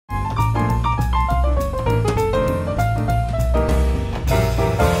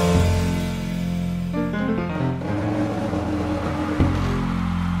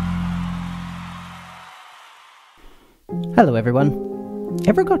Hello everyone.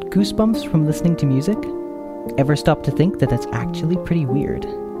 Ever got goosebumps from listening to music? Ever stopped to think that that's actually pretty weird?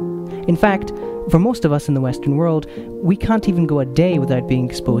 In fact, for most of us in the Western world, we can't even go a day without being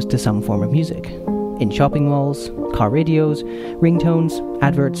exposed to some form of music. In shopping malls, car radios, ringtones,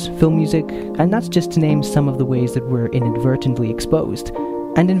 adverts, film music, and that's just to name some of the ways that we're inadvertently exposed.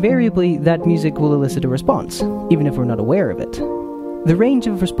 And invariably, that music will elicit a response, even if we're not aware of it. The range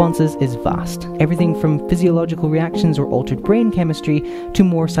of responses is vast, everything from physiological reactions or altered brain chemistry to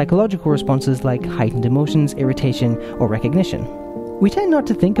more psychological responses like heightened emotions, irritation, or recognition. We tend not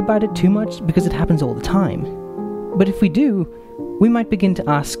to think about it too much because it happens all the time. But if we do, we might begin to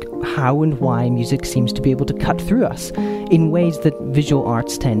ask how and why music seems to be able to cut through us in ways that visual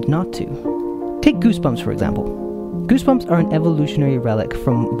arts tend not to. Take Goosebumps, for example. Goosebumps are an evolutionary relic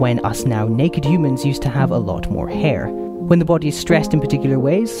from when us now naked humans used to have a lot more hair. When the body is stressed in particular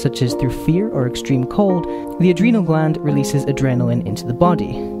ways, such as through fear or extreme cold, the adrenal gland releases adrenaline into the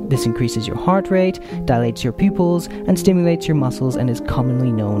body. This increases your heart rate, dilates your pupils, and stimulates your muscles and is commonly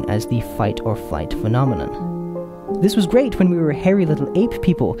known as the fight or flight phenomenon. This was great when we were hairy little ape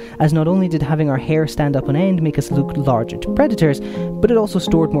people, as not only did having our hair stand up on end make us look larger to predators, but it also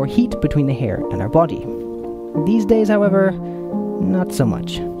stored more heat between the hair and our body. These days, however, not so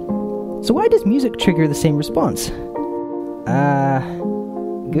much. So why does music trigger the same response?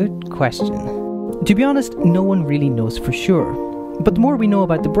 Good question. To be honest, no one really knows for sure. But the more we know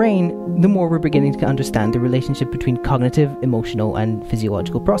about the brain, the more we're beginning to understand the relationship between cognitive, emotional, and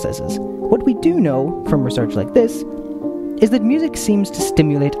physiological processes. What we do know, from research like this, is that music seems to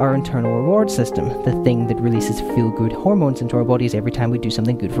stimulate our internal reward system, the thing that releases feel-good hormones into our bodies every time we do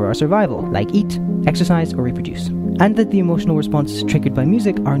something good for our survival, like eat, exercise, or reproduce. And that the emotional responses triggered by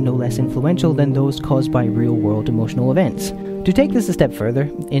music are no less influential than those caused by real-world emotional events. To take this a step further,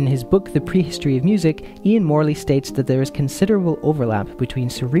 in his book The Prehistory of Music, Iain Morley states that there is considerable overlap between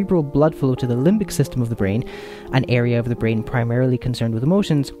cerebral blood flow to the limbic system of the brain, an area of the brain primarily concerned with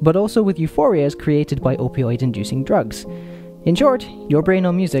emotions, but also with euphorias created by opioid-inducing drugs. In short, your brain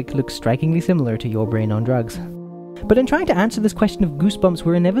on music looks strikingly similar to your brain on drugs. But in trying to answer this question of Goosebumps,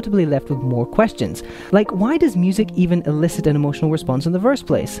 we're inevitably left with more questions. Like, why does music even elicit an emotional response in the first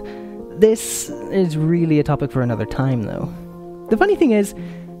place? This is really a topic for another time, though. The funny thing is,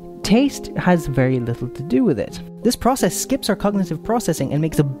 taste has very little to do with it. This process skips our cognitive processing and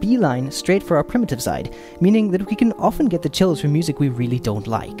makes a beeline straight for our primitive side, meaning that we can often get the chills from music we really don't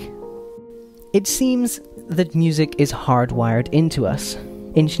like. It seems that music is hardwired into us.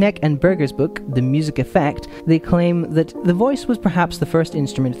 In Schneck and Berger's book, The Music Effect, they claim that the voice was perhaps the first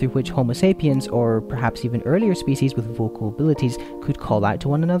instrument through which Homo sapiens, or perhaps even earlier species with vocal abilities, could call out to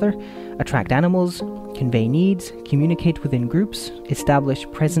one another, attract animals, convey needs, communicate within groups, establish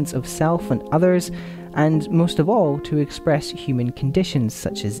presence of self and others, and most of all, to express human conditions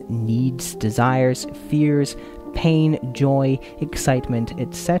such as needs, desires, fears, pain, joy, excitement,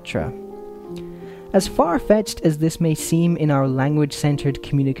 etc. As far-fetched as this may seem in our language-centered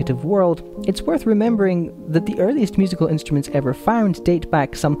communicative world, it's worth remembering that the earliest musical instruments ever found date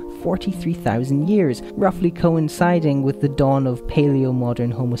back some 43,000 years, roughly coinciding with the dawn of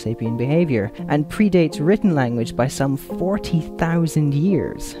paleo-modern Homo sapien behavior, and predates written language by some 40,000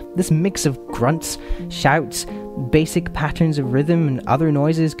 years. This mix of grunts, shouts, basic patterns of rhythm, and other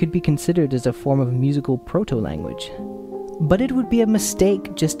noises could be considered as a form of musical proto-language. But it would be a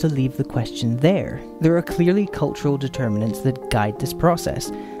mistake just to leave the question there. There are clearly cultural determinants that guide this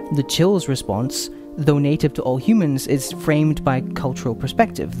process. The chills response, though native to all humans, is framed by cultural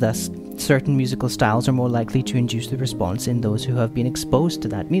perspective. Thus, certain musical styles are more likely to induce the response in those who have been exposed to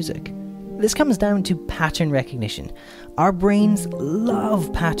that music. This comes down to pattern recognition. Our brains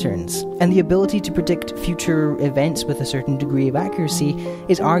love patterns, and the ability to predict future events with a certain degree of accuracy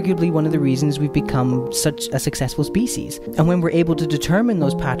is arguably one of the reasons we've become such a successful species. And when we're able to determine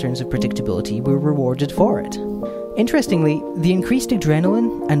those patterns of predictability, we're rewarded for it. Interestingly, the increased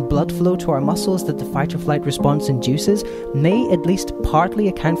adrenaline and blood flow to our muscles that the fight-or-flight response induces may at least partly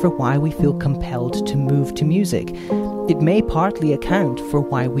account for why we feel compelled to move to music. It may partly account for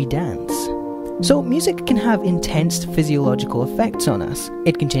why we dance. So music can have intense physiological effects on us.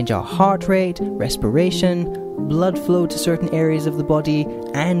 It can change our heart rate, respiration, blood flow to certain areas of the body,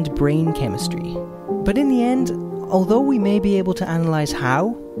 and brain chemistry. But in the end, although we may be able to analyse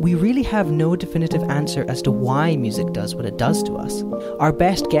how, we really have no definitive answer as to why music does what it does to us. Our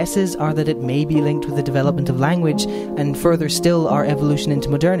best guesses are that it may be linked with the development of language, and further still, our evolution into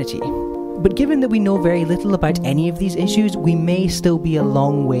modernity. But given that we know very little about any of these issues, we may still be a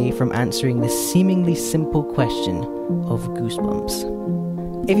long way from answering this seemingly simple question of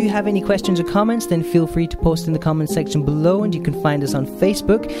Goosebumps. If you have any questions or comments, then feel free to post in the comments section below, and you can find us on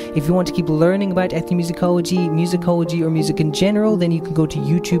Facebook. If you want to keep learning about ethnomusicology, musicology, or music in general, then you can go to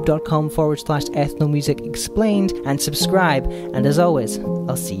youtube.com/Ethnomusicexplained and subscribe. And as always,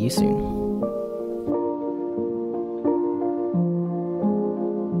 I'll see you soon.